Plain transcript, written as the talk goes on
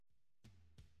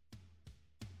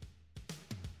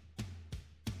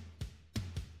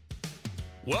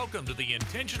Welcome to the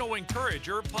Intentional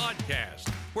Encourager podcast,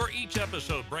 where each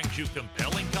episode brings you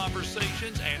compelling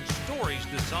conversations and stories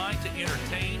designed to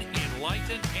entertain,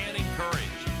 enlighten, and encourage.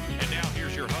 And now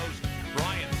here's your host,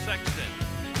 Brian Sexton.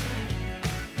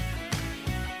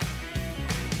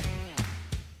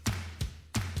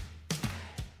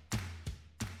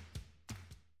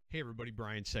 Hey everybody,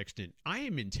 Brian Sexton. I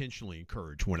am intentionally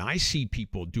encouraged when I see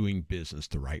people doing business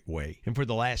the right way. And for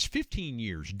the last 15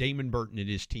 years, Damon Burton and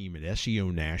his team at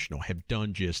SEO National have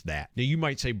done just that. Now you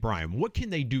might say, Brian, what can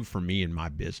they do for me in my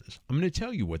business? I'm going to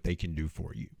tell you what they can do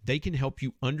for you. They can help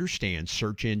you understand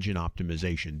search engine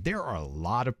optimization. There are a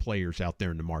lot of players out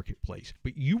there in the marketplace,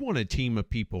 but you want a team of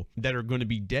people that are going to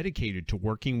be dedicated to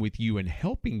working with you and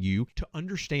helping you to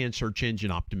understand search engine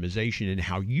optimization and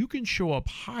how you can show up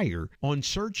higher on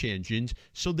search engines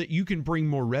so that you can bring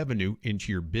more revenue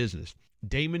into your business.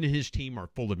 Damon and his team are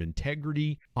full of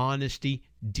integrity, honesty,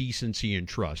 decency, and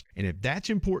trust. And if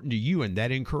that's important to you and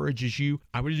that encourages you,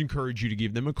 I would encourage you to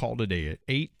give them a call today at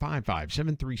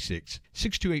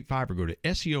 855-736-6285 or go to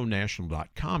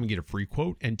SEOnational.com and get a free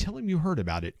quote and tell them you heard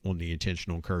about it on the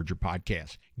Intentional Encourager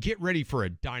podcast. Get ready for a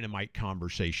dynamite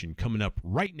conversation coming up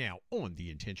right now on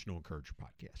the Intentional Encourager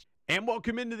podcast. And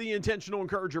welcome into the Intentional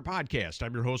Encourager podcast.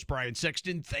 I'm your host, Brian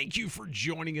Sexton. Thank you for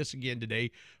joining us again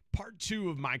today. Part 2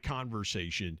 of my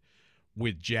conversation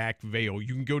with Jack Vale.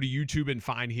 You can go to YouTube and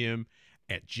find him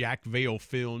at Jack Vale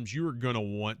Films. You are going to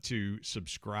want to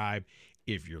subscribe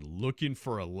if you're looking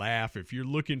for a laugh, if you're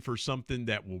looking for something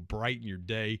that will brighten your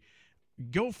day.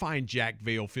 Go find Jack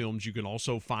Vale Films. You can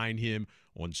also find him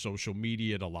on social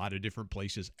media at a lot of different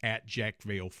places at Jack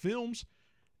Vale Films.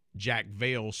 Jack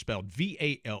Vale spelled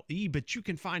V-A-L-E, but you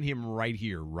can find him right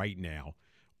here, right now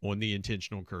on the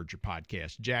Intentional Encourager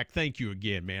podcast. Jack, thank you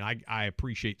again, man. I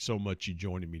appreciate so much you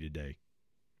joining me today.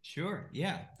 Sure.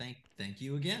 Yeah. Thank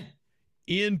you again.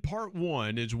 In part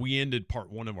 1, as we ended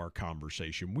part 1 of our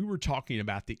conversation, we were talking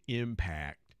about the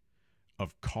impact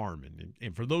of Carmen.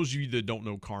 And for those of you that don't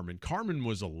know Carmen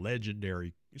was a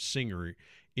legendary singer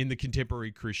in the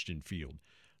contemporary Christian field.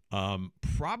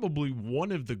 Probably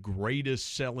one of the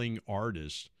greatest selling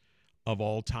artists of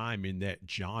all time in that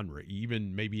genre,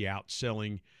 even maybe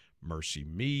outselling Mercy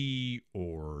Me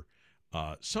or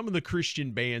some of the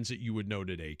Christian bands that you would know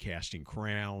today, Casting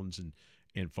Crowns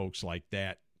and folks like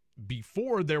that.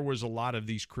 Before there was a lot of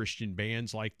these Christian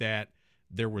bands like that,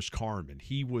 there was Carmen.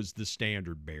 He was the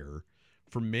standard bearer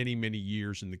for many, many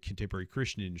years in the contemporary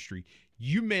Christian industry.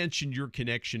 You mentioned your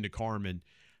connection to Carmen.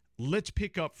 Let's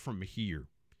pick up from here.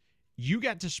 You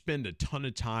got to spend a ton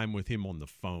of time with him on the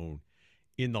phone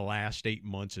in the last 8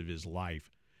 months of his life.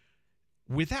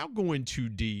 Without going too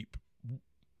deep,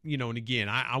 and again,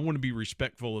 I want to be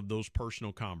respectful of those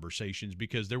personal conversations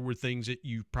because there were things that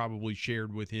you probably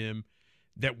shared with him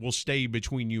that will stay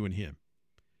between you and him.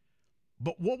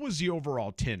 But what was the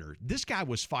overall tenor? This guy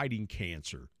was fighting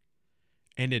cancer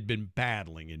and had been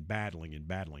battling and battling and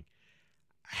battling.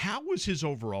 How was his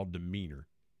overall demeanor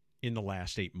in the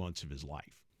last 8 months of his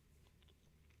life?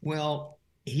 Well,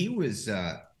 he was,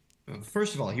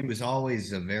 first of all, he was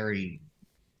always a very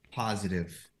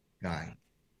positive guy.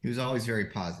 He was always very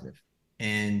positive.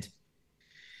 And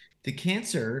the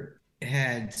cancer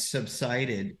had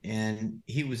subsided and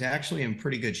he was actually in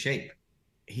pretty good shape.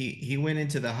 He went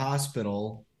into the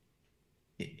hospital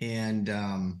and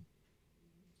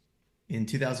in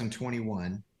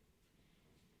 2021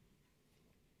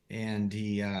 and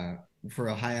he for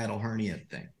a hiatal hernia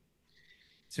thing.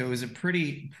 So it was a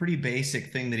pretty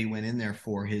basic thing that he went in there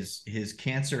for. His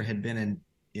cancer had been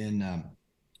in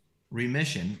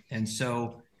remission, and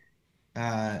so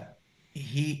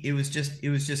it was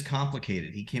just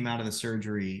complicated. He came out of the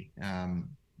surgery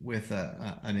with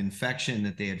an infection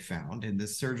that they had found, and the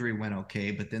surgery went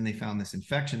okay, but then they found this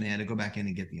infection. They had to go back in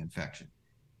and get the infection.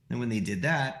 And when they did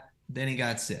that, then he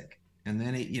got sick, and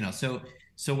then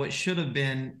so what should have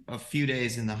been a few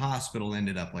days in the hospital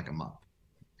ended up like a month.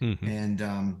 Mm-hmm. And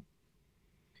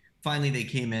finally, they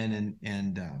came in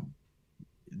and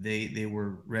they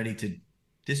were ready to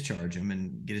discharge him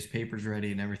and get his papers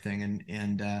ready and everything.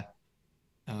 And that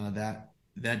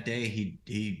day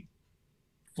he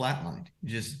flatlined.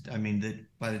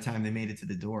 By the time they made it to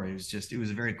the door, it was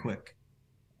a very quick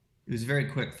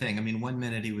thing. I mean, 1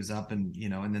 minute he was up and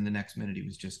then the next minute he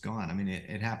was just gone. I mean,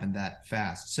 it happened that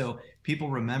fast. So people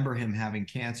remember him having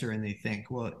cancer and they think,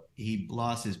 well, he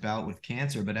lost his bout with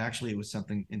cancer, but actually it was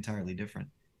something entirely different.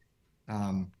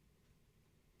 And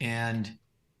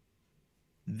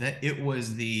that it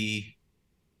was it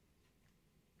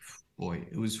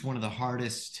was one of the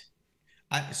hardest.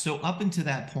 So up until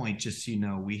that point, just so you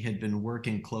know, we had been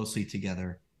working closely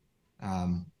together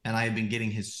And I had been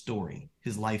getting his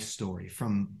life story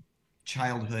from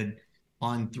childhood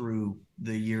on through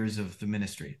the years of the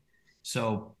ministry.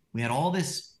 So we had all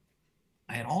this,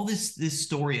 I had all this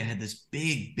story. I had this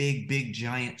big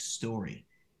giant story.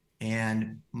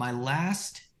 And my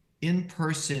last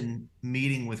in-person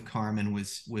meeting with Carmen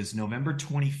was November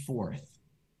 24th,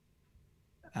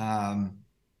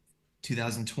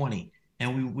 2020.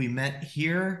 And we met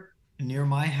here near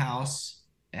my house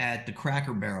at the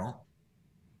Cracker Barrel.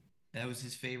 That was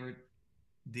his favorite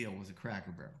deal, was a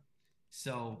Cracker Barrel.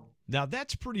 So now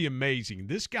that's pretty amazing.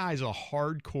 This guy's a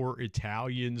hardcore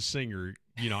Italian singer.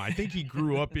 I think he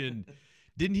grew up in,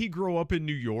 didn't he grow up in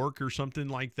New York or something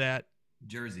like that?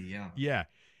 Jersey, yeah. Yeah.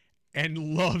 And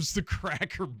loves the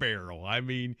Cracker Barrel. I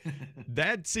mean,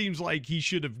 that seems like he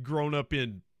should have grown up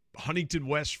in Huntington,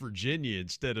 West Virginia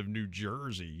instead of New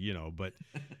Jersey, but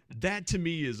that to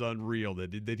me is unreal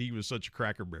that he was such a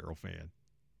Cracker Barrel fan.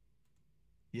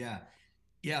 Yeah.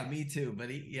 Yeah, me too. But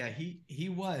he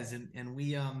was. And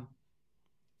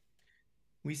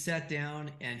we sat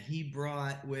down and he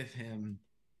brought with him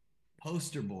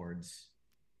poster boards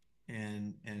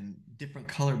and different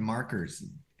colored markers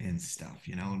and stuff,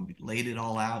 and we laid it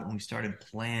all out and we started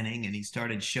planning, and he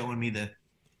started showing me the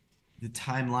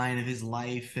timeline of his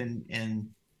life and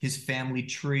his family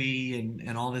tree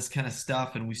and all this kind of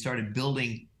stuff. And we started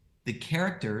building the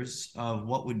characters of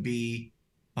what would be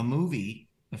a movie,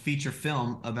 a feature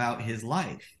film about his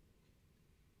life.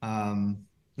 And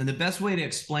the best way to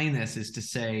explain this is to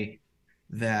say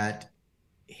that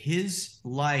his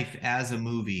life as a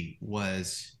movie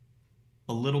was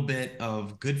a little bit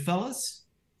of Goodfellas,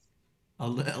 a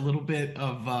little bit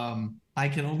of I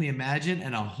Can Only Imagine,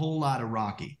 and a whole lot of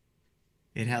Rocky.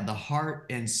 It had the heart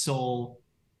and soul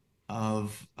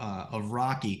of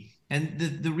Rocky. And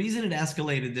the reason it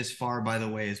escalated this far, by the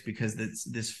way, is because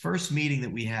this first meeting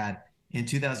that we had in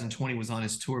 2020 was on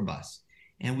his tour bus.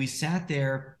 And we sat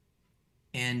there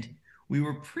and we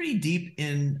were pretty deep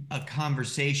in a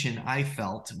conversation. I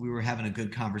felt we were having a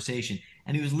good conversation.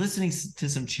 And he was listening to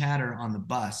some chatter on the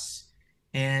bus.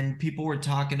 And people were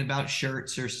talking about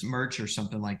shirts or merch or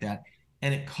something like that.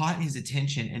 And it caught his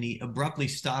attention, and he abruptly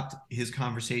stopped his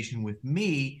conversation with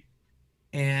me,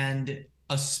 and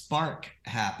a spark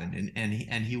happened.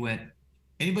 And he went,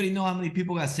 "Anybody know how many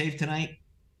people got saved tonight?"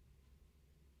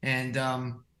 And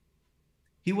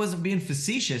he wasn't being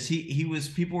facetious. He was,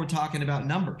 people were talking about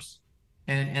numbers.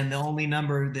 And the only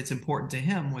number that's important to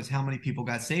him was how many people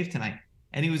got saved tonight.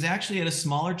 And he was actually at a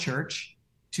smaller church,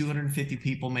 250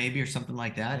 people maybe or something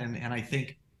like that. And I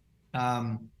think,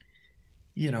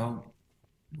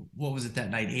 what was it that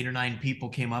night? 8 or 9 people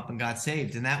came up and got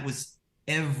saved. And that was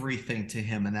everything to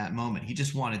him in that moment. He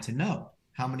just wanted to know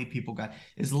how many people got,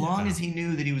 as long as he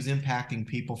knew that he was impacting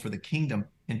people for the kingdom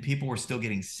and people were still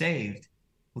getting saved,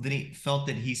 well, then he felt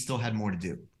that he still had more to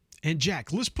do. And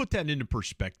Jack, let's put that into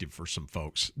perspective for some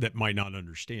folks that might not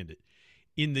understand it.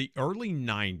 In the early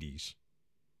 90s,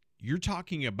 you're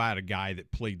talking about a guy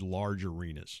that played large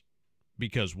arenas,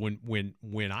 because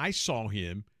when I saw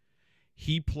him,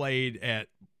 he played at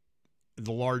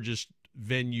the largest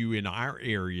venue in our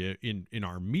area, in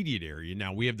our immediate area.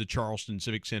 Now, we have the Charleston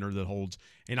Civic Center that holds,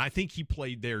 and I think he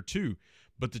played there too,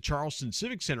 but the Charleston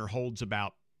Civic Center holds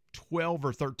about 12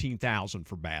 or 13,000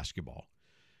 for basketball.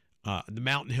 The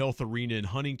Mountain Health Arena in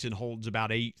Huntington holds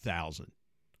about 8,000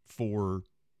 for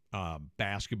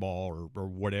basketball or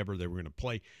whatever they were going to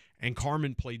play. And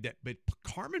Carmen played that, but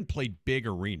Carmen played big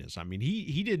arenas. I mean,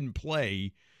 he didn't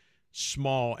play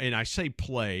small, and I say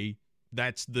play,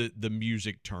 that's the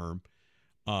music term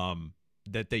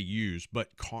that they use,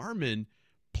 but Carmen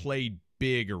played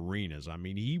big arenas. I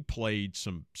mean, he played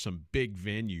some big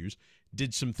venues,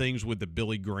 did some things with the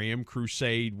Billy Graham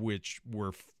Crusade, which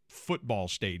were football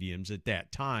stadiums at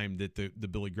that time, that the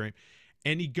Billy Graham,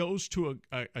 and he goes to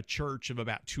a church of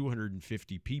about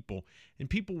 250 people, and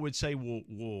people would say,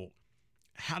 well,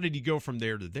 how did he go from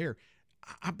there to there?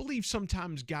 I believe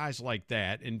sometimes guys like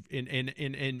that, and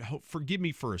forgive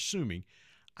me for assuming,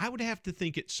 I would have to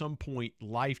think at some point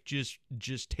life just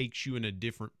takes you in a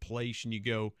different place, and you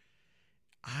go,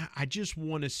 I just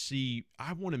want to see,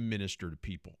 I want to minister to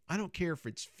people. I don't care if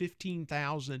it's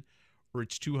 15,000 or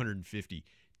it's 250.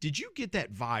 Did you get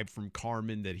that vibe from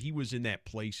Carmen, that he was in that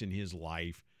place in his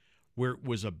life where it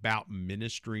was about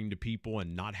ministering to people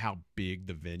and not how big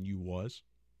the venue was?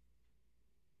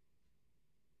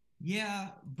 Yeah,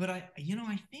 but I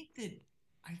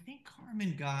think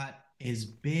Carmen got as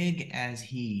big as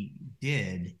he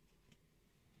did.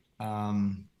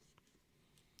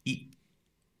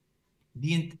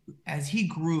 As he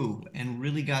grew and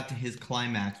really got to his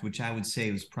climax, which I would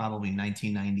say was probably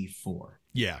 1994.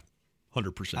 Yeah.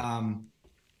 100%.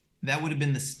 That would have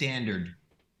been the standard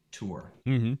tour.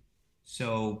 Mm-hmm.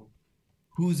 So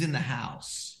who's in the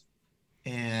house?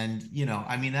 And,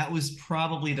 I mean, that was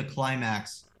probably the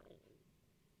climax.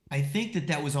 I think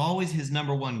that was always his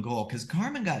number one goal, because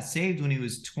Carmen got saved when he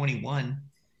was 21.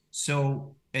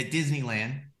 So at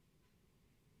Disneyland.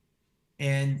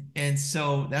 And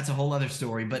so that's a whole other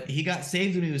story, but he got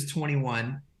saved when he was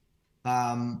 21,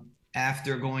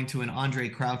 after going to an Andre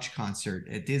Crouch concert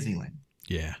at Disneyland.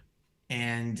 Yeah.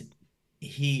 And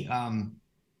he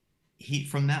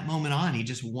from that moment on, he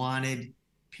just wanted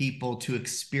people to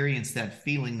experience that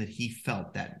feeling that he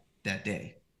felt that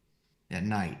day, that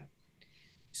night.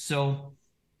 So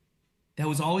that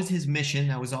was always his mission.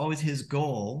 That was always his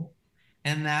goal.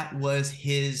 And that was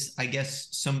his, I guess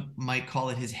some might call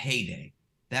it his heyday.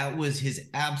 That was his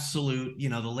absolute,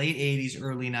 the late 80s,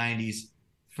 early 90s,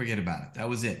 forget about it. That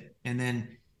was it. And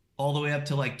then all the way up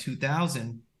to like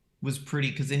 2000 was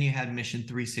pretty, because then you had Mission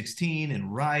 316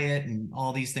 and Riot and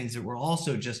all these things that were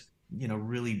also just,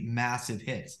 really massive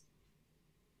hits.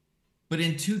 But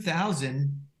in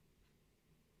 2000,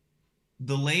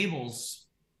 the labels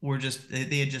were just,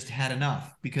 they had just had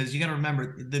enough, because you got to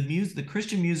remember the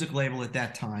Christian music label at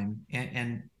that time,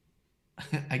 and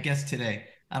I guess today,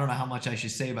 I don't know how much I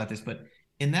should say about this, but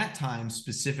in that time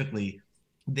specifically,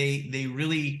 they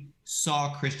really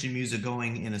saw Christian music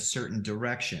going in a certain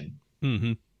direction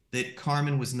that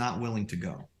Carmen was not willing to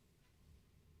go.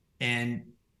 And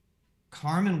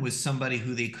Carmen was somebody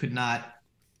who they could not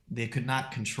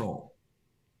control,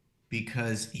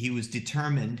 because he was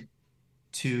determined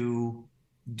to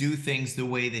do things the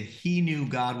way that he knew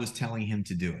God was telling him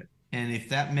to do it. And if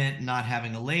that meant not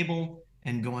having a label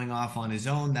and going off on his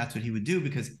own, that's what he would do,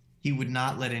 because he would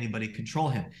not let anybody control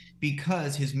him,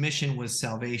 because his mission was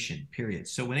salvation, period.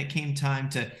 So when it came time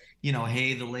to,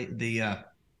 hey, the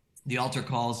altar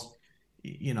calls,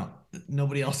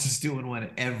 nobody else is doing one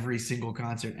at every single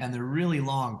concert, and they're really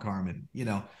long, Carmen,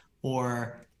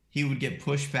 or he would get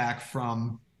pushback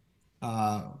from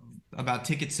about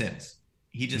ticket sales.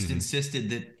 He just insisted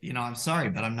that, I'm sorry,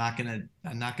 but I'm not gonna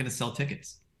sell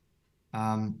tickets.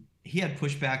 He had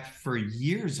pushback for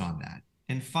years on that.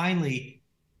 And finally,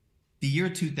 the year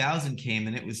 2000 came,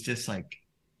 and it was just like,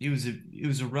 it was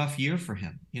a rough year for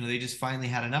him. They just finally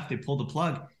had enough. They pulled the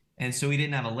plug. And so he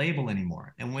didn't have a label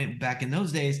anymore. And when back in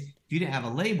those days, if you didn't have a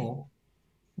label,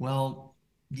 well,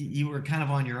 you were kind of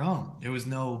on your own. There was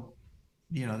no,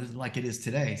 like it is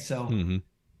today. So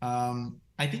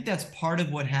I think that's part of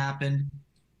what happened.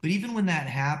 But even when that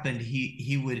happened,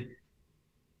 it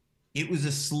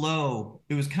was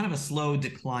kind of a slow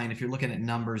decline. If you're looking at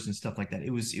numbers and stuff like that,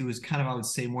 it was kind of, I would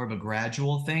say, more of a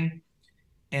gradual thing.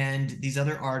 And these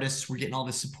other artists were getting all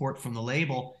the support from the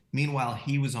label. Meanwhile,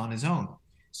 he was on his own.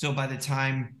 So by the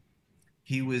time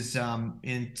he was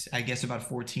in, I guess about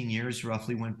 14 years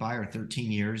roughly went by, or 13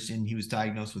 years, and he was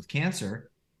diagnosed with cancer.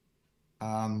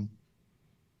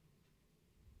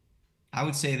 I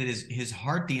would say that his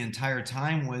heart the entire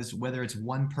time was, whether it's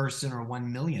one person or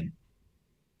 1 million,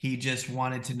 he just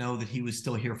wanted to know that he was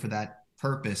still here for that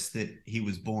purpose that he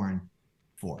was born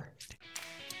for.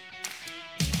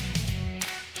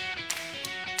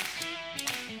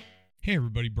 Hey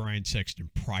everybody, Brian Sexton.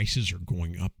 Prices are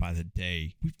going up by the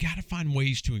day. We've got to find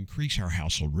ways to increase our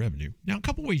household revenue. Now, a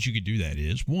couple ways you could do that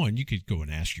is, one, you could go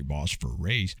and ask your boss for a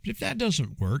raise. But if that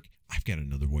doesn't work, I've got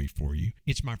another way for you.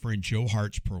 It's my friend Joe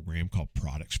Hart's program called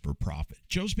Products for Profit.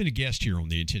 Joe's been a guest here on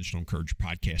the Intentional Encourager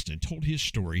podcast and told his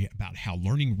story about how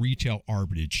learning retail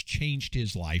arbitrage changed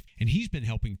his life, and he's been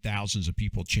helping thousands of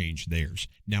people change theirs.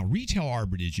 Now, retail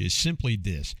arbitrage is simply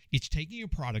this. It's taking a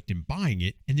product and buying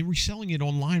it and then reselling it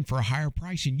online for a higher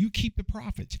price, and you keep the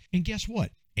profits. And guess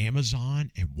what?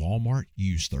 Amazon and Walmart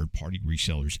use third-party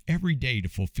resellers every day to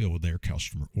fulfill their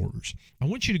customer orders. I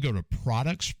want you to go to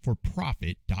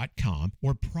productsforprofit.com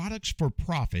or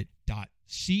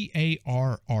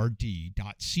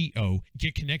productsforprofit.carrd.co.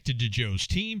 Get connected to Joe's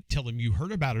team. Tell them you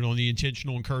heard about it on the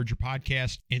Intentional Encourager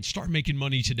podcast, and start making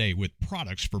money today with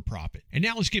Products for Profit. And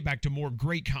now let's get back to more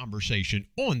great conversation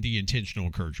on the Intentional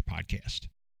Encourager podcast.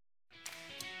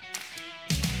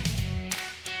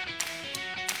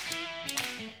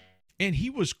 And he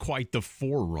was quite the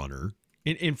forerunner.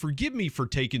 And forgive me for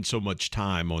taking so much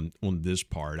time on this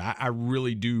part. I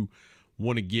really do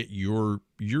want to get your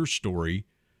story.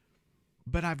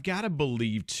 But I've got to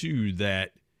believe, too,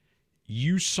 that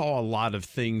you saw a lot of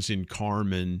things in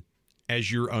Carmen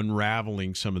as you're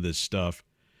unraveling some of this stuff.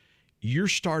 You're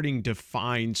starting to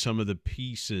find some of the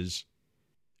pieces,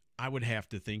 I would have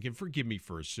to think, and forgive me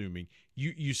for assuming.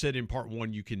 You said in part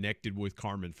one you connected with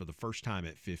Carmen for the first time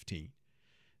at 15.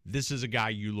 This is a guy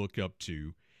you look up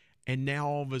to. And now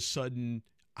all of a sudden,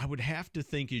 I would have to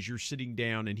think as you're sitting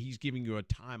down and he's giving you a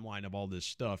timeline of all this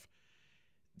stuff,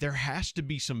 there has to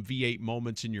be some V8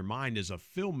 moments in your mind as a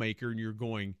filmmaker, and you're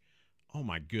going, oh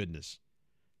my goodness.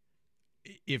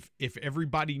 If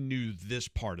everybody knew this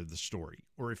part of the story,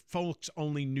 or if folks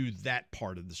only knew that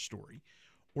part of the story,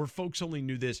 or folks only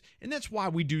knew this. And that's why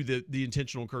we do the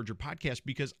Intentional Encourager podcast,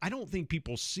 because I don't think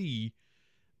people see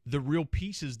the real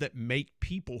pieces that make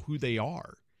people who they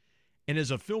are. And as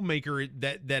a filmmaker,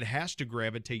 that has to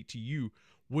gravitate to you.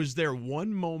 Was there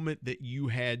one moment that you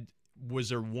had, was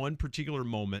there one particular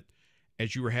moment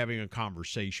as you were having a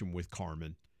conversation with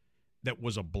Carmen that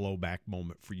was a blowback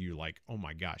moment for you? Like, oh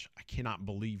my gosh, I cannot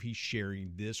believe he's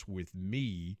sharing this with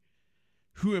me.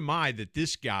 Who am I that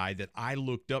this guy that I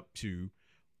looked up to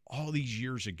all these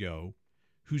years ago,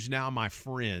 who's now my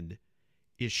friend,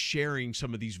 is sharing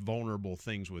some of these vulnerable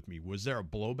things with me? Was there a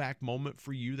blowback moment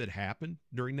for you that happened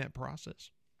during that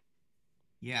process?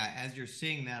 Yeah, as you're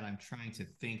saying that, I'm trying to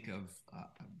think of,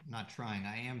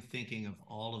 I am thinking of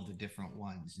all of the different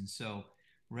ones. And so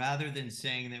rather than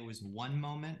saying there was one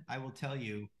moment, I will tell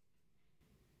you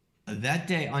that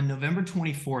day on November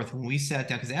 24th, when we sat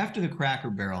down, because after the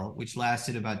Cracker Barrel, which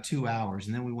lasted about 2 hours,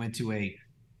 and then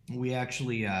we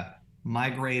actually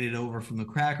migrated over from the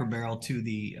Cracker Barrel to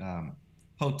the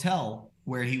hotel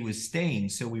where he was staying.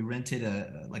 So we rented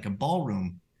a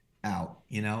ballroom out,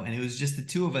 and it was just the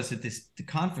two of us at the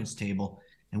conference table,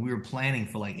 and we were planning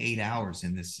for like 8 hours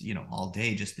in this, all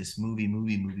day, just this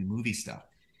movie stuff.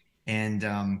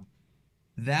 And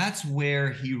that's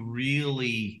where he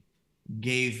really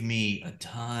gave me a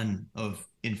ton of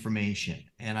information,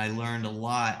 and I learned a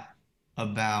lot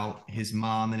about his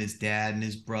mom and his dad and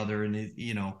his brother and his,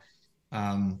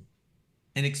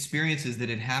 and experiences that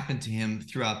had happened to him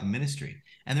throughout the ministry.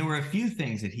 And there were a few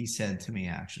things that he said to me,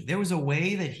 actually. There was a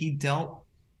way that he dealt,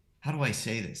 how do I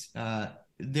say this?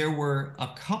 There were a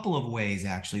couple of ways,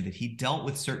 actually, that he dealt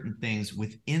with certain things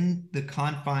within the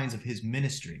confines of his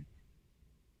ministry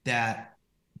that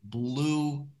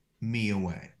blew me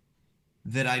away.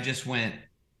 That I just went,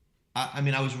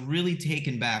 I was really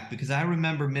taken back, because I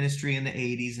remember ministry in the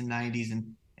 80s and 90s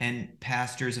and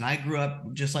pastors, and I grew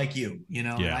up just like you,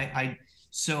 Yeah.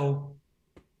 So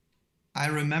I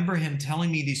remember him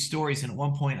telling me these stories, and at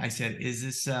one point I said, is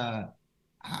this, how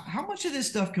much of this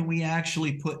stuff can we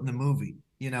actually put in the movie?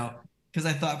 Because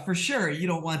I thought, for sure, you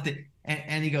don't want the,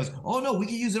 and he goes, oh no, we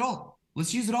can use it all.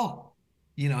 Let's use it all.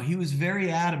 He was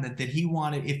very adamant that he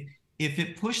wanted, if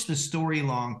it pushed the story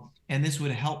along and this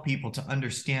would help people to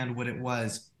understand what it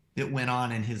was that went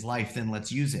on in his life, then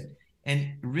let's use it.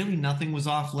 And really nothing was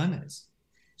off limits.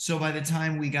 So by the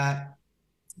time we got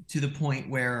to the point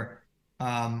where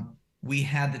we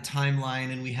had the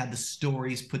timeline and we had the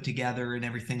stories put together and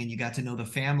everything, and you got to know the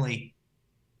family,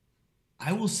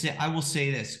 I will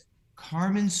say this: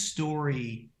 Carmen's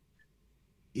story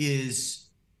is,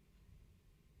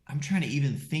 I'm trying to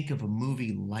even think of a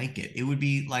movie like it. It would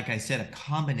be, like I said, a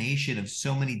combination of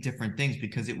so many different things,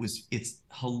 because it's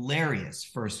hilarious,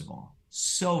 first of all.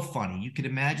 So funny. You could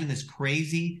imagine this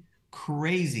crazy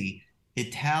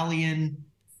Italian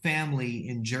family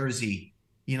in Jersey,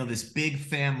 this big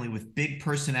family with big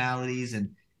personalities,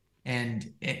 and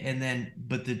then,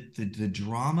 but the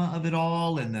drama of it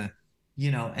all, and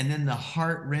and then the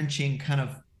heart-wrenching kind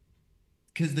of,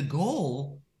 because the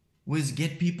goal was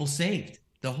get people saved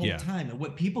the whole time. And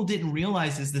what people didn't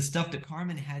realize is the stuff that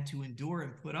Carmen had to endure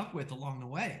and put up with along the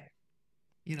way.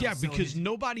 Because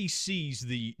nobody sees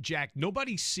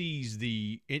nobody sees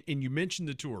and you mentioned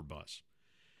the tour bus,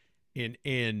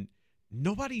 and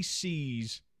nobody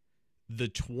sees the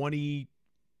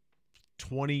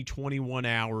 21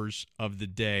 hours of the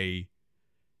day.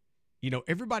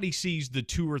 Everybody sees the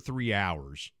 2 or 3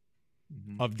 hours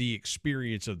of the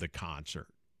experience of the concert,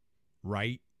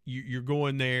 right? You're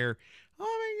going there. Oh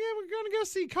my God, we're going to go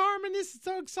see Carmen. This is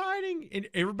so exciting. And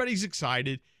everybody's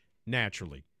excited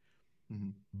naturally. Mm-hmm.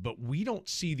 But we don't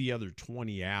see the other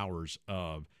 20 hours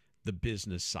of the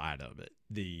business side of it.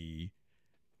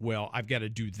 I've got to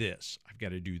do this. I've got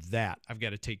to do that. I've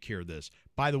got to take care of this.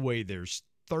 By the way, there's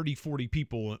 30, 40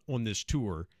 people on this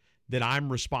tour that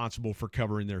I'm responsible for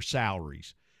covering their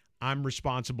salaries. I'm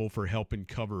responsible for helping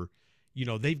cover,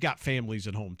 they've got families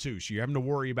at home too. So you're having to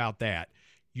worry about that.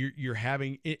 You're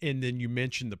having, and then you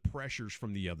mentioned the pressures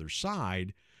from the other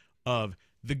side of,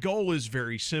 the goal is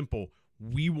very simple.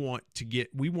 We want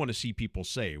to see people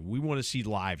saved. We want to see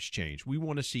lives change. We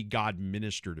want to see God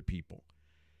minister to people.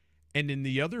 And then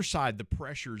the other side, the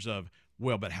pressures of,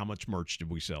 but how much merch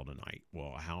did we sell tonight?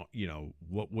 Well, how,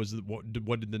 what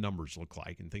did the numbers look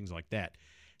like, and things like that.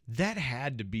 That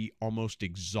had to be almost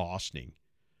exhausting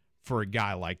for a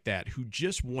guy like that who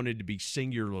just wanted to be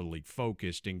singularly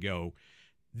focused and go,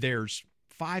 there's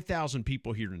 5,000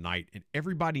 people here tonight and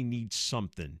everybody needs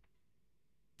something.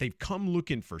 They've come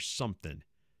looking for something,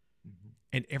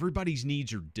 and everybody's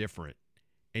needs are different.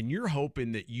 And you're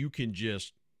hoping that you can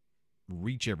just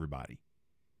reach everybody,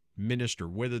 minister,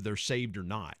 whether they're saved or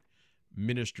not,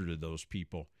 minister to those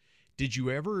people. Did you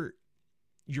ever,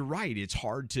 you're right, it's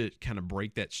hard to kind of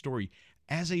break that story.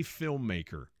 As a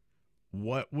filmmaker,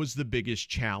 what was the biggest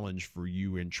challenge for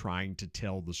you in trying to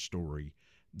tell the story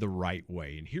the right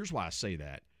way? And here's why I say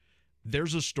that.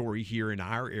 There's a story here in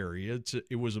our area.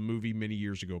 It was a movie many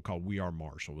years ago called We Are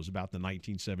Marshall. It was about the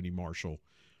 1970 Marshall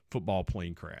football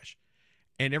plane crash.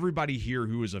 And everybody here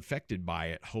who was affected by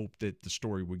it hoped that the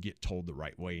story would get told the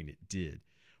right way, and it did.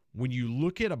 When you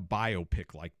look at a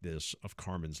biopic like this of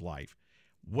Carmen's life,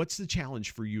 what's the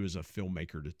challenge for you as a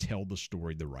filmmaker to tell the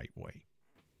story the right way?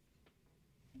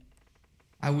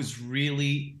 I was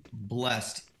really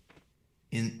blessed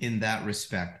in that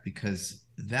respect, because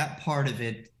that part of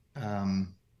it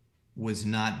was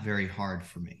not very hard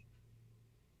for me.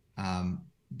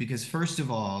 Because first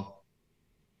of all,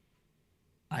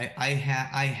 I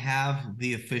have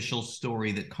the official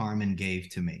story that Carmen gave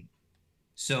to me.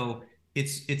 So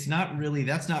it's not really,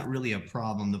 that's not really a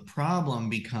problem. The problem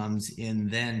becomes in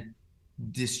then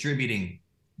distributing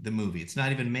the movie. It's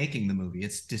not even making the movie,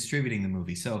 it's distributing the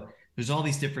movie. So there's all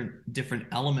these different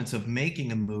elements of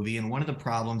making a movie. And one of the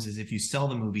problems is if you sell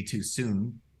the movie too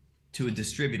soon to a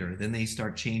distributor, then they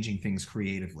start changing things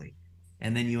creatively.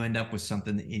 And then you end up with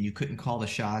something and you couldn't call the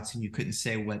shots and you couldn't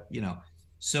say what,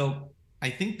 So I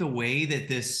think the way that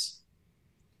this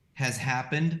has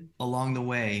happened along the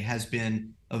way has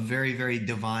been a very, very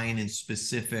divine and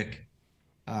specific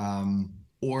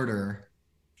order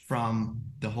from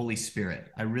the Holy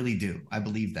Spirit. I really do. I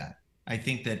believe that. I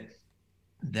think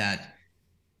that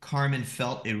Carmen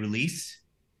felt a release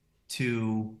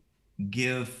to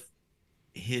give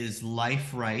his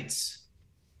life rights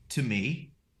to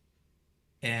me.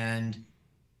 And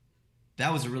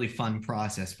that was a really fun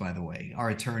process, by the way. Our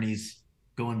attorneys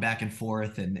going back and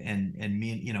forth and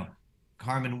me,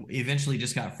 Carmen eventually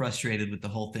just got frustrated with the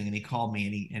whole thing, and he called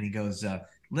me and he goes,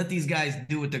 let these guys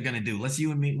do what they're going to do. Let's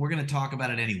you and me, we're going to talk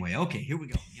about it anyway. Okay, here we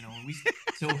go.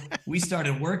 So we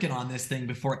started working on this thing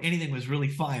before anything was really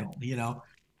final,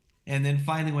 and then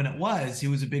finally when it was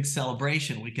a big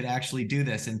celebration. We could actually do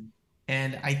this.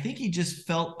 And I think he just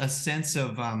felt a sense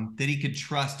of that he could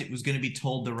trust it was going to be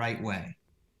told the right way.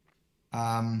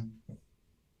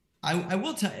 I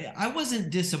will tell you, I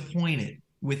wasn't disappointed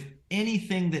with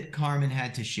anything that Carmen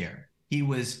had to share.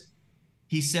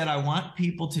 He said, I want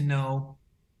people to know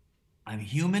I'm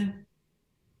human.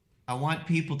 I want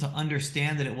people to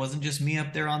understand that it wasn't just me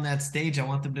up there on that stage. I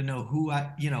want them to know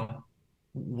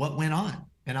what went on.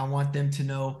 And I want them to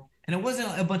know, and it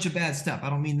wasn't a bunch of bad stuff. I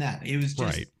don't mean that. It was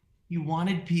just, He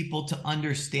wanted people to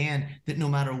understand that no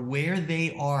matter where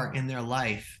they are in their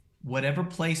life, whatever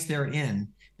place they're in,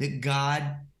 that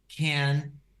God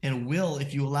can and will,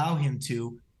 if you allow him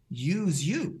to, use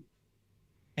you.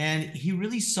 And he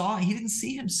didn't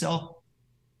see himself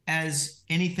as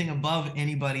anything above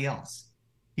anybody else.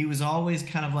 He was always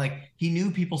kind of like, he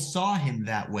knew people saw him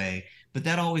that way, but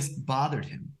that always bothered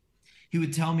him. He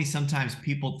would tell me sometimes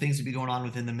things would be going on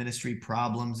within the ministry,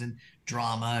 problems and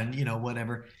drama and,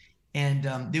 whatever.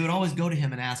 And they would always go to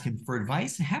him and ask him for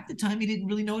advice. And half the time he didn't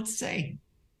really know what to say,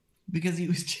 because he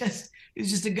was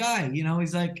just a guy,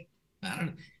 he's like, I don't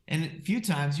know. And a few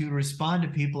times he would respond to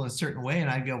people in a certain way. And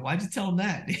I'd go, why'd you tell him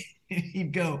that?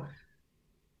 He'd go,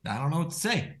 I don't know what to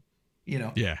say.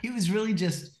 Yeah. He was really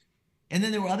just, and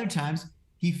then there were other times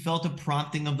he felt a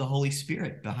prompting of the Holy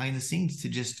Spirit behind the scenes to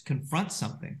just confront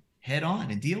something head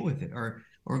on and deal with it, or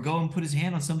go and put his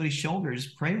hand on somebody's shoulder,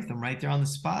 just pray with them right there on the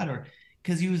spot, or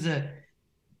because he was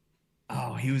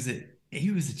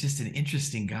just an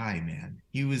interesting guy, man.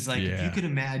 He was like, if you could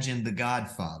imagine the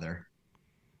Godfather,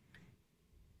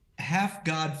 half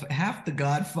the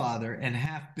Godfather and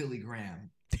half Billy Graham.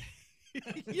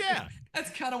 Yeah. That's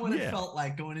kind of what it felt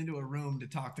like going into a room to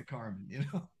talk to Carmen,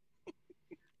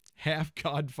 Half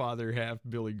Godfather, half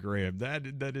Billy Graham.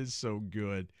 That is so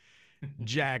good.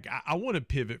 Jack, I want to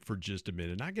pivot for just a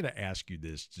minute. And I got to ask you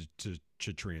this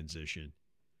to transition.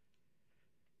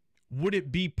 Would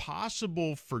it be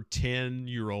possible for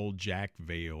 10-year-old Jack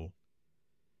Vale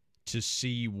to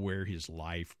see where his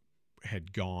life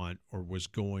had gone or was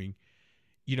going?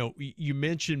 You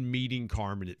mentioned meeting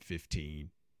Carmen at 15,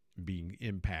 being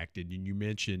impacted, and you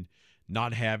mentioned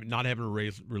not having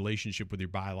a relationship with your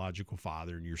biological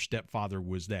father, and your stepfather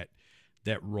was that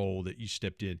role that you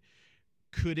stepped in.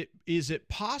 is it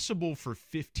possible for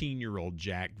 15-year-old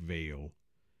Jack Vale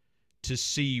to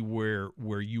see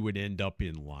where you would end up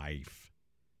in life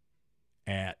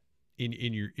at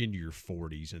in your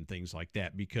 40s and things like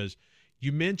that? Because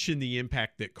you mentioned the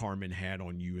impact that Carmen had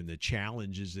on you and the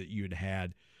challenges that you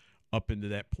had up into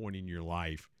that point in your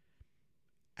life.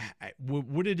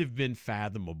 Would it have been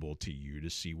fathomable to you to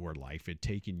see where life had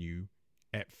taken you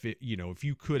if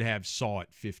you could have saw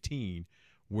at 15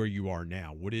 where you are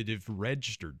now? Would it have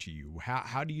registered to you?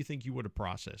 How do you think you would have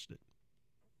processed it?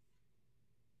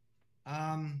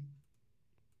 I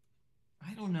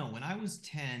don't know. When I was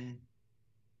 10,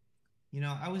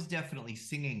 I was definitely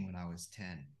singing when I was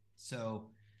 10. So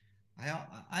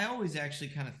I always actually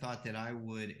kind of thought that I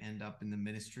would end up in the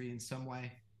ministry in some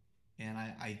way. And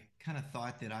I kind of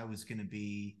thought that I was going to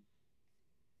be,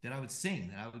 that I would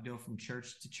sing, that I would go from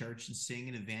church to church and sing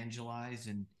and evangelize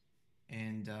and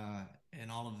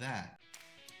all of that.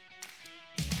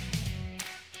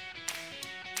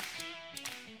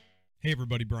 Hey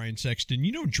everybody, Brian Sexton.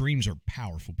 Dreams are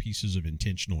powerful pieces of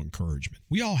intentional encouragement.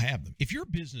 We all have them. If you're a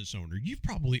business owner, you've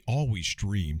probably always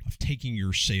dreamed of taking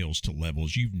your sales to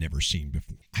levels you've never seen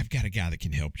before. I've got a guy that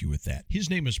can help you with that.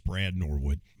 His name is Brad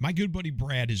Norwood. My good buddy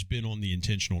Brad has been on the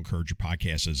Intentional Encourager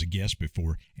podcast as a guest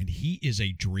before, and he is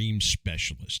a dream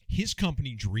specialist. His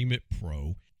company, Dream It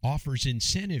Pro, offers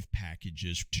incentive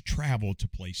packages to travel to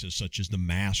places such as the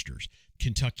Masters,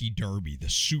 Kentucky Derby, the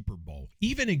Super Bowl,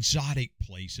 even exotic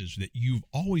places that you've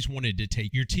always wanted to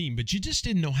take your team, but you just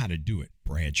didn't know how to do it.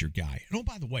 Brad's your guy. And oh,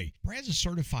 by the way, Brad's a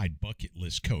certified bucket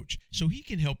list coach, so he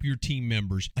can help your team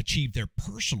members achieve their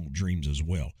personal dreams as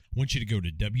well. I want you to go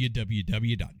to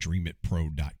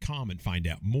www.dreamitpro.com and find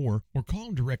out more, or call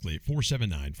him directly at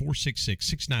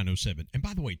 479-466-6907. And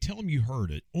by the way, tell him you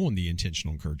heard it on the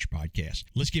Intentional Encourager podcast.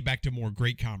 Let's get back to more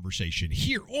great conversation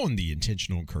here on the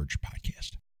Intentional Encourager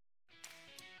podcast.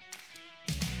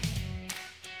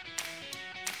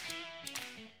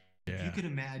 If you could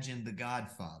imagine The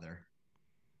Godfather,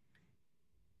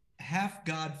 half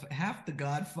the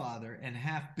Godfather and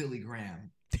half Billy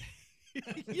Graham.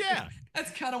 Yeah.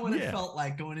 That's kind of what it felt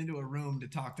like going into a room to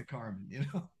talk to Carmen,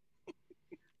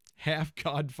 Half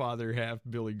Godfather, half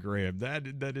Billy Graham.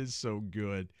 That is so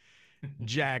good.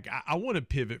 Jack, I want to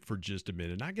pivot for just a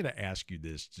minute. I got to ask you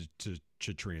this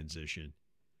to transition.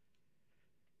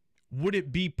 Would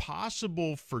it be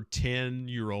possible for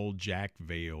 10-year-old Jack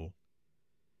Vale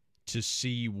to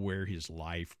see where his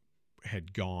life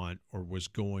had gone or was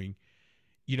going?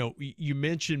 You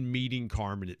mentioned meeting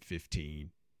Carmen at 15,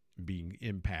 being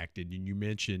impacted, and you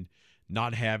mentioned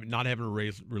not having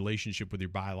a relationship with your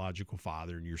biological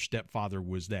father, and your stepfather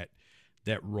was that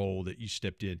role that you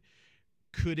stepped in.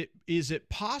 Is it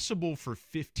possible for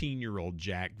 15-year-old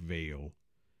Jack Vale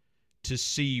to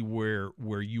see where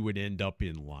you would end up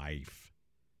in life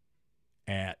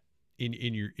at in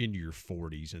your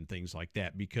 40s and things like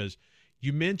that? Because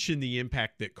you mentioned the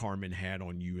impact that Carmen had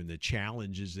on you and the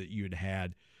challenges that you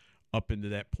had up into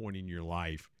that point in your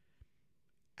life.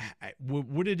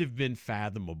 Would it have been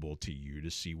fathomable to you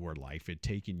to see where life had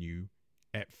taken you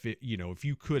if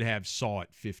you could have saw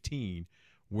at 15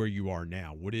 where you are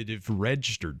now? Would it have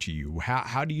registered to you?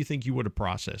 How do you think you would have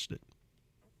processed it?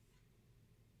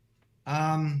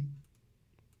 I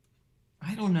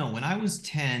don't know. When I was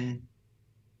 10,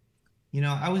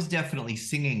 I was definitely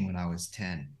singing when I was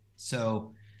 10.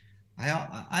 So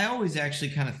I always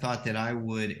actually kind of thought that I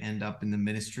would end up in the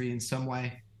ministry in some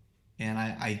way. And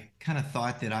I kind of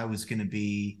thought that I was going to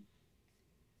be,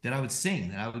 that I would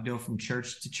sing, that I would go from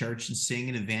church to church and sing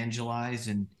and evangelize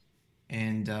and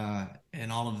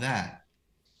all of that.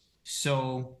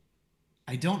 So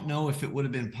I don't know if it would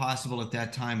have been possible at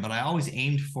that time, but I always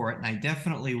aimed for it. And I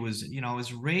definitely was, I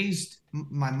was raised,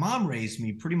 my mom raised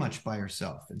me pretty much by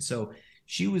herself. And so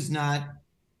she was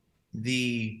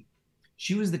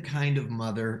the kind of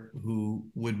mother who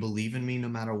would believe in me no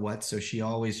matter what. So she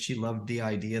loved the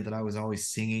idea that I was always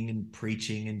singing and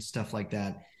preaching and stuff like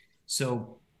that.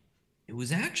 So it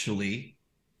was actually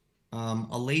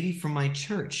a lady from my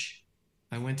church.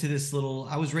 I went to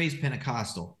I was raised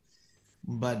Pentecostal,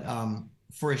 but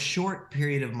for a short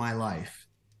period of my life,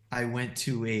 I went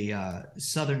to a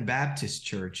Southern Baptist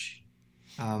church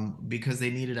because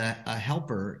they needed a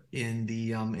helper in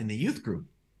the youth group,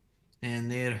 and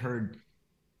they had heard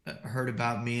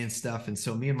about me and stuff. And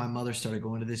so me and my mother started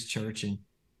going to this church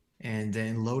and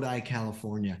in Lodi,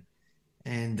 California.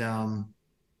 And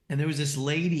there was this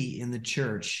lady in the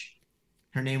church.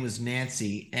 Her name was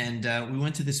Nancy. And we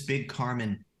went to this big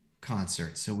Carmen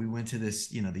concert. So we went to this,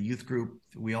 the youth group,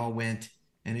 we all went,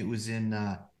 and it was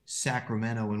in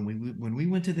Sacramento. And when we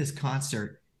went to this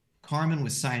concert, Carmen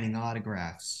was signing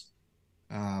autographs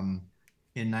in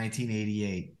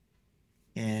 1988.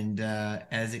 And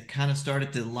as it kind of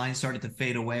started, the line started to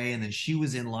fade away, and then she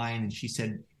was in line, and she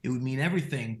said it would mean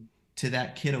everything to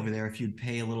that kid over there if you'd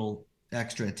pay a little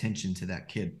extra attention to that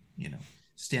kid,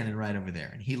 standing right over there.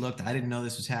 And he looked. I didn't know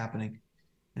this was happening.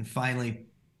 And finally,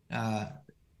 at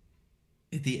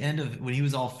the end of when he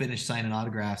was all finished signing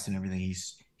autographs and everything,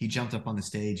 he jumped up on the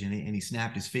stage and he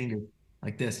snapped his finger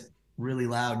like this really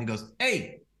loud, and he goes,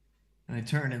 "Hey!" And I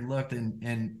turned and looked,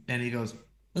 and he goes,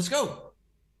 "Let's go."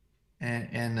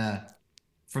 And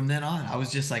from then on, I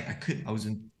was just like, I was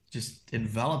just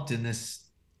enveloped in this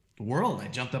world. I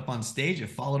jumped up on stage, I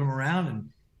followed him around, and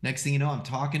next thing you know, I'm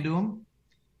talking to him.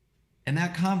 And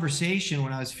that conversation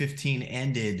when I was 15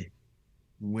 ended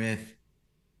with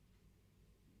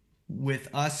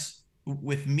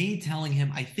me telling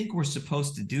him, I think we're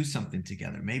supposed to do something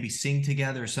together, maybe sing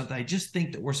together or something. I just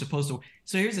think that we're supposed to.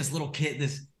 So here's this little kid,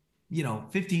 this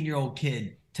 15-year-old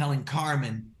kid telling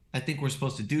Carmen, I think we're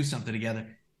supposed to do something together.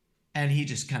 And he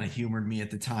just kind of humored me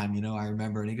at the time, I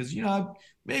remember. And he goes,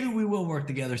 maybe we will work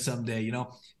together someday,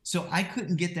 So I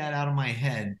couldn't get that out of my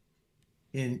head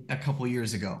in a couple of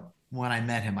years ago when I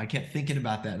met him. I kept thinking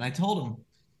about that. And I told him,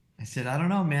 I said, I don't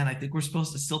know, man. I think we're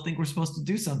supposed to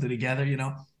do something together.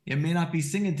 It may not be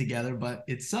singing together, but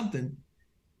it's something.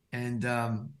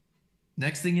 And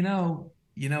next thing you know,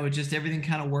 it just everything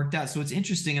kind of worked out. So it's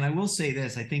interesting. And I will say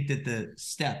this, I think that the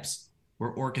steps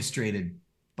were orchestrated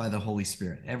by the Holy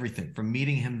Spirit. Everything from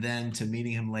meeting him then to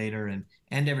meeting him later and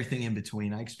everything in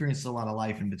between. I experienced a lot of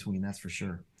life in between, that's for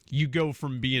sure. You go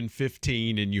from being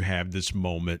 15 and you have this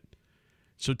moment.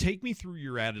 So take me through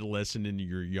your adolescent into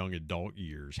your young adult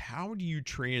years. How do you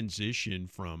transition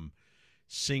from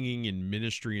singing and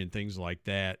ministry and things like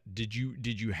that? Did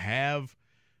you have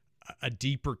a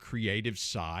deeper creative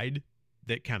side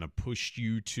that kind of pushed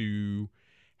you to,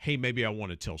 hey, maybe I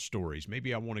want to tell stories.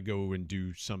 Maybe I want to go and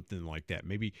do something like that.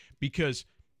 Maybe because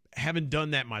having done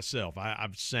that myself,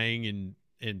 I've sang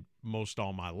in most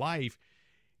all my life.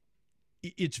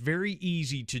 It's very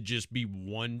easy to just be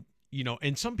one,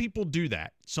 and some people do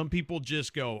that. Some people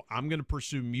just go, I'm going to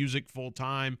pursue music full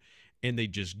time, and they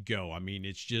just go. I mean,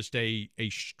 it's just a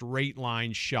straight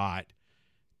line shot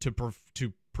to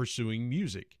pursuing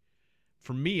music.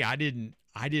 For me, I didn't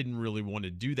really want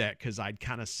to do that because I'd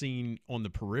kind of seen on the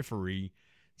periphery,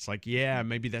 it's like, yeah,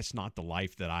 maybe that's not the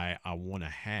life that I want to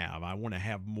have. I want to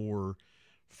have more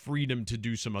freedom to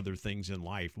do some other things in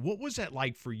life. What was that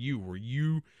like for you? Were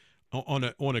you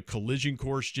on a collision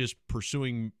course just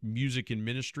pursuing music and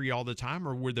ministry all the time,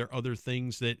 or were there other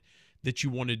things that you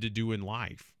wanted to do in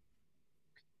life?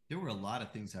 There were a lot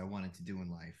of things I wanted to do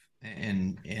in life.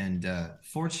 And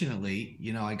fortunately,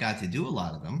 I got to do a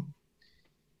lot of them.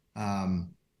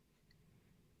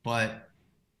 But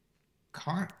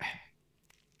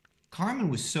Carmen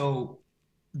was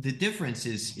the difference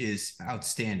is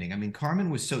outstanding. I mean, Carmen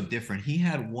was so different. He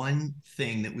had one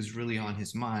thing that was really on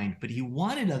his mind, but he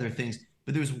wanted other things.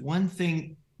 But there was one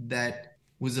thing that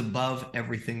was above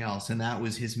everything else, and that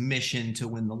was his mission to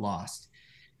win the lost.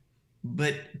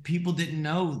 But people didn't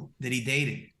know that he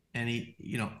dated, and he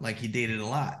dated a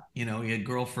lot. He had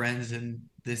girlfriends and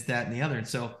this, that, and the other. And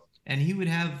so, and he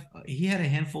had a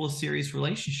handful of serious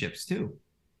relationships too.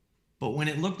 But when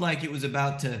it looked like it was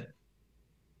about to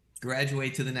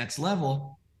graduate to the next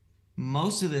level,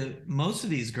 most of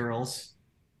these girls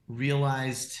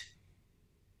realized,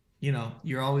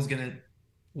 we're always going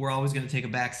to take a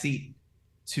back seat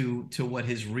to what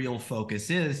his real focus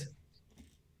is.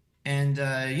 And,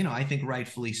 I think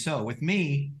rightfully so. With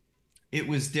me, it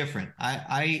was different.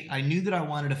 I knew that I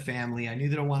wanted a family. I knew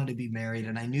that I wanted to be married,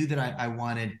 and I knew that I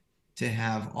wanted to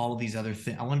have all of these other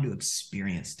things. I wanted to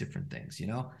experience different things,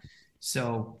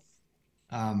 So,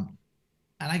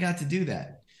 and I got to do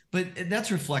that. But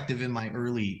that's reflective in my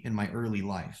early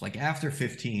life. Like after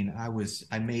 15,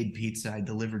 I made pizza, I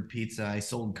delivered pizza, I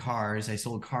sold cars, I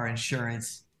sold car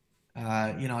insurance.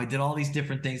 I did all these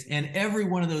different things, and every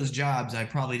one of those jobs I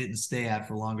probably didn't stay at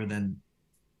for longer than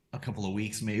a couple of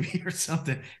weeks, maybe, or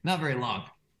something. Not very long.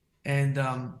 And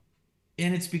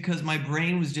it's because my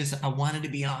brain was just, I wanted to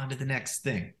be on to the next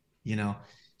thing,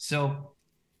 So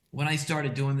when I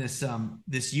started doing this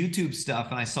YouTube stuff,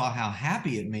 and I saw how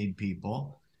happy it made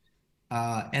people,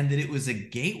 and that it was a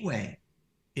gateway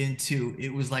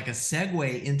it was like a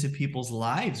segue into people's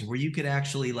lives where you could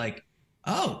actually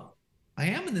oh, I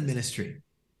am in the ministry.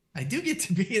 I do get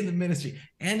to be in the ministry,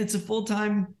 and it's a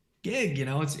full-time gig.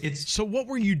 It's. So what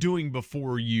were you doing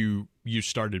before you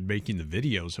started making the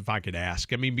videos, if I could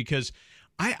ask? I mean, because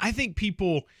I think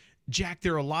people Jack,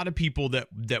 there are a lot of people that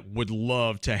would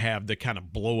love to have the kind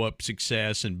of blow up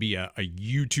success and be a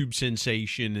YouTube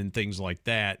sensation and things like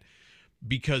that,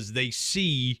 because they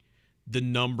see the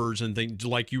numbers and things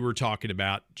like you were talking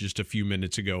about just a few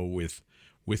minutes ago with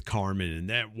Carmen, and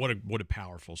that what a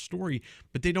powerful story.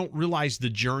 But they don't realize the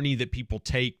journey that people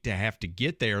take to have to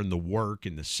get there, and the work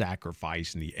and the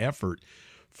sacrifice and the effort.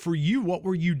 For you, what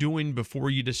were you doing before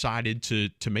you decided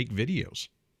to make videos?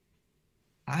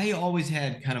 I always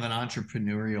had kind of an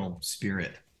entrepreneurial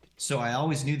spirit. So I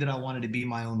always knew that I wanted to be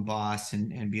my own boss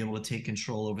and be able to take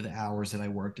control over the hours that I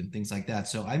worked and things like that.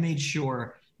 So I made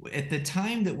sure at the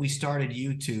time that we started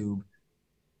YouTube,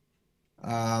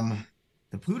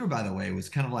 the Pooter, by the way, was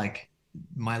kind of like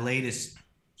my latest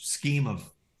scheme of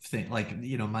thing. Like,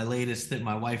 my latest that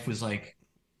my wife was like,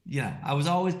 I was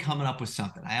always coming up with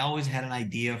something. I always had an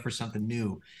idea for something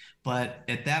new. But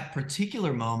at that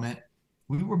particular moment,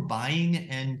 we were buying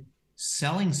and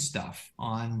selling stuff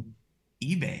on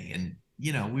eBay, and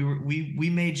we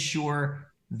made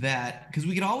sure that, because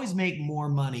we could always make more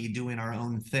money doing our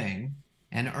own thing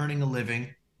and earning a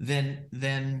living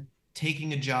than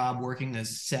taking a job working a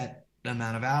set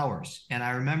amount of hours. And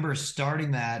I remember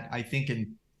starting that, I think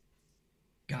in,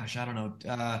 gosh, I don't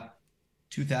know,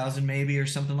 2000 maybe or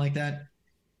something like that.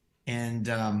 And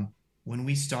when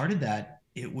we started that,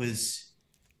 it was,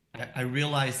 I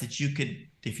realized that you could,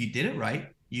 if you did it right,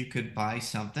 you could buy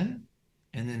something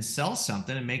and then sell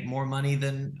something and make more money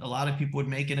than a lot of people would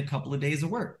make in a couple of days of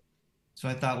work. So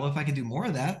I thought, well, if I could do more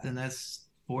of that, then that's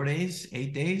 4 days,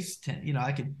 8 days, 10,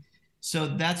 I could. So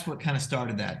that's what kind of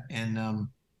started that. And,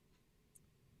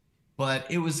 but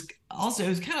it was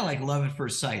kind of like love at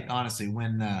first sight, honestly,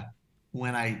 when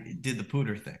I did the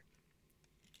Pooter thing,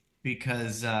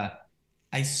 because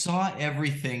I saw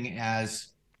everything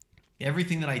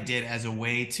that I did as a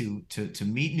way to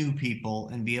meet new people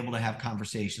and be able to have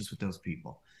conversations with those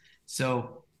people.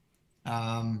 So,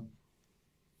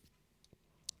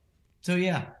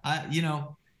 yeah,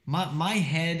 my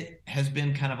head has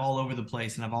been kind of all over the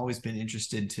place, and I've always been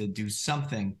interested to do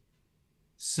something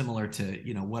similar to,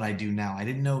 what I do now. I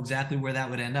didn't know exactly where that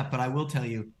would end up, but I will tell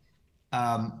you,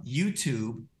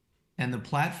 YouTube and the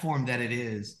platform that it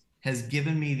is has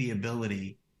given me the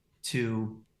ability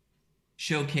to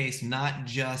showcase not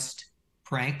just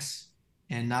pranks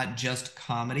and not just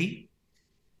comedy,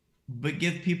 but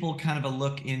give people kind of a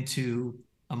look into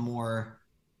a more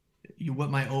what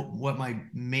my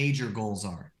major goals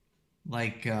are.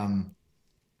 Like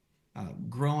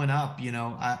growing up,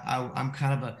 I'm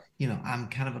kind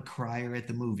of a crier at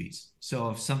the movies. So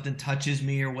if something touches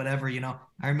me or whatever,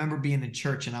 I remember being in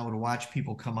church and I would watch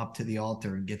people come up to the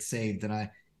altar and get saved, and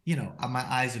my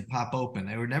eyes would pop open.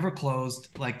 They were never closed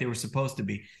like they were supposed to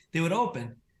be. They would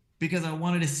open because I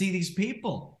wanted to see these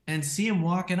people and see them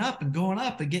walking up and going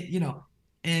up and get,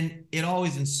 and it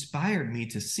always inspired me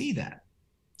to see that.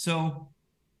 So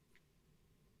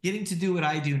getting to do what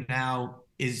I do now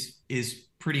is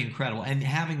pretty incredible. And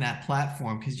having that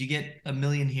platform, because you get 1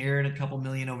 million here and a couple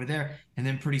million over there. And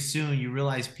then pretty soon you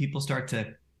realize people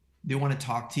they want to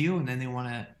talk to you, and then they want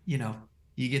to,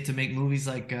 you get to make movies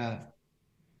like,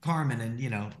 Carmen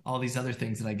and, all these other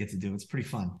things that I get to do. It's pretty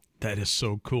fun. That is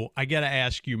so cool. I got to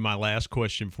ask you my last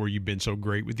question for you. You've been so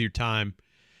great with your time.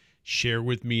 Share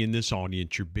with me and this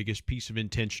audience your biggest piece of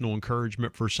intentional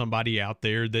encouragement for somebody out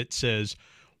there that says,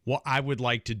 well, I would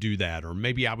like to do that, or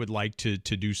maybe I would like to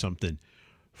do something.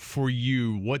 For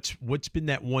you, what's been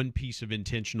that one piece of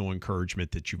intentional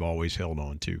encouragement that you've always held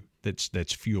on to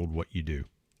that's fueled what you do?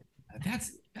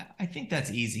 I think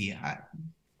that's easy.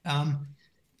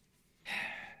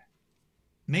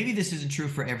 Maybe this isn't true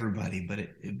for everybody,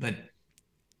 but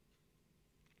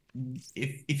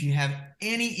if you have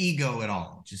any ego at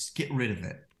all, just get rid of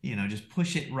it. Just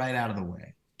push it right out of the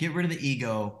way. Get rid of the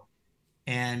ego,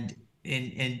 and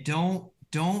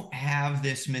don't have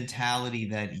this mentality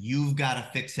that you've got to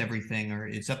fix everything, or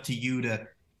it's up to you to,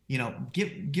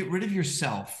 get rid of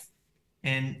yourself,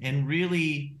 and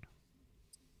really,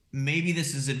 maybe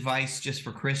this is advice just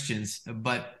for Christians,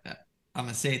 but I'm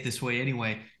gonna say it this way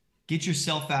anyway. Get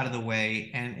yourself out of the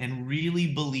way and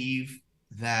really believe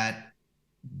that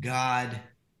God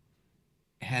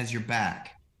has your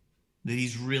back, that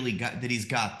he's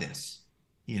got this.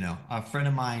 A friend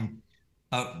of mine,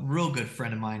 a real good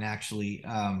friend of mine actually,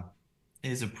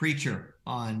 is a preacher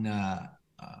on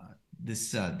the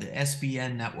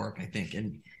SBN network, I think.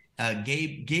 And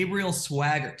Gabriel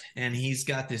Swaggart, and he's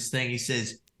got this thing. He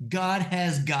says, God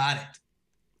has got it.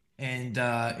 And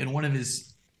in one of his,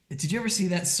 did you ever see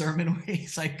that sermon where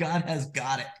he's like, God has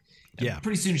got it? Yeah.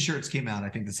 Pretty soon shirts came out, I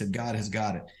think, that said, God has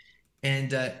got it.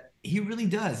 And He really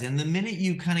does. And the minute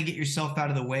you kind of get yourself out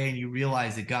of the way and you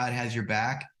realize that God has your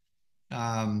back,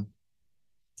 you're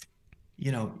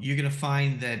going to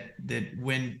find that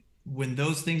when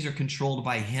those things are controlled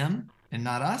by him and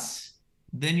not us,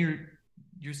 then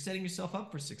you're setting yourself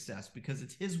up for success because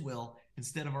it's his will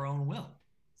instead of our own will.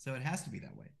 So it has to be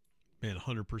that way. Man,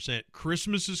 100%.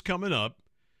 Christmas is coming up.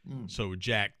 So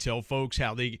Jack, tell folks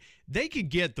how they could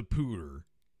get the Pooter.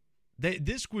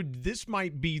 This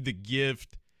might be the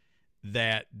gift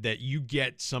that you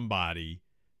get somebody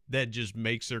that just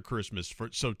makes their Christmas.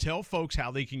 So tell folks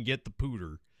how they can get the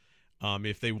Pooter.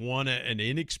 If they want an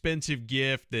inexpensive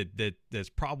gift that's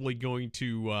probably going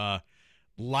to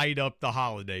light up the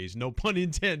holidays. No pun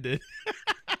intended.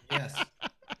 Yes.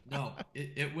 No,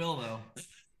 it will though.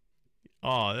 Oh,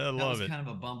 I love it. Kind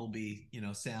of a bumblebee,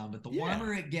 sound. But the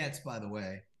warmer it gets, by the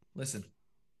way, listen,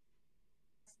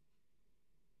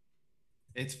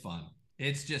 it's fun.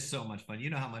 It's just so much fun. You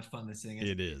know how much fun this thing is.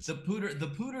 It is.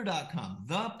 Thepooter.com.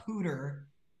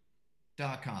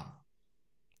 Thepooter.com.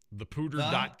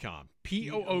 Thepooter.com.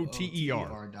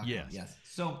 Pooter. Yes.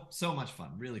 So much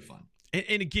fun. Really fun.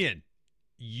 And again,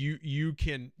 you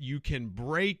can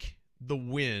break the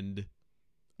wind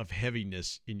of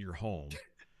heaviness in your home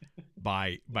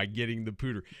by getting the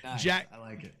Pooter. Nice. Jack, I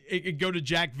like it. Go to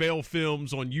Jack Vale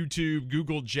Films on YouTube.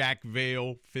 Google Jack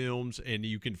Vale Films, and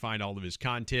you can find all of his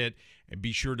content. And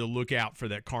be sure to look out for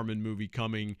that Carmen movie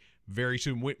coming very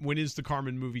soon. When is the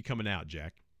Carmen movie coming out,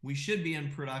 Jack? We should be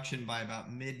in production by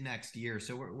about mid next year.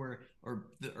 So or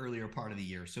the earlier part of the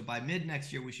year. So by mid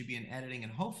next year, we should be in editing,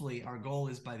 and hopefully our goal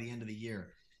is by the end of the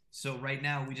year. So right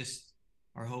now we just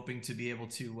are hoping to be able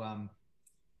to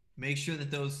make sure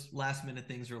that those last minute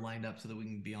things are lined up so that we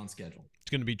can be on schedule.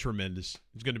 It's going to be tremendous.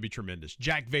 It's going to be tremendous.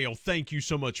 Jack Vale, thank you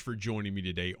so much for joining me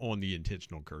today on the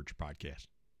Intentional Encourager podcast.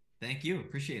 Thank you.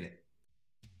 Appreciate it.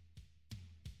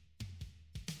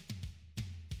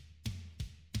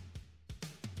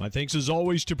 My thanks as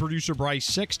always to producer Bryce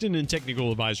Sexton and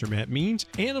technical advisor Matt Means.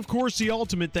 And of course, the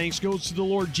ultimate thanks goes to the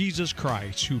Lord Jesus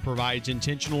Christ, who provides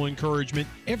intentional encouragement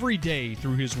every day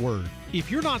through his word.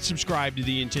 If you're not subscribed to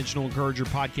the Intentional Encourager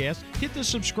podcast, hit the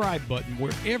subscribe button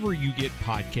wherever you get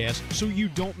podcasts so you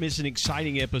don't miss an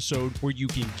exciting episode where you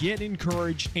can get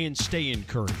encouraged and stay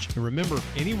encouraged. And remember,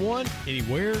 anyone,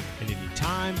 anywhere, at any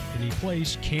time, any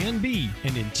place can be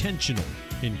an intentional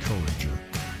encourager.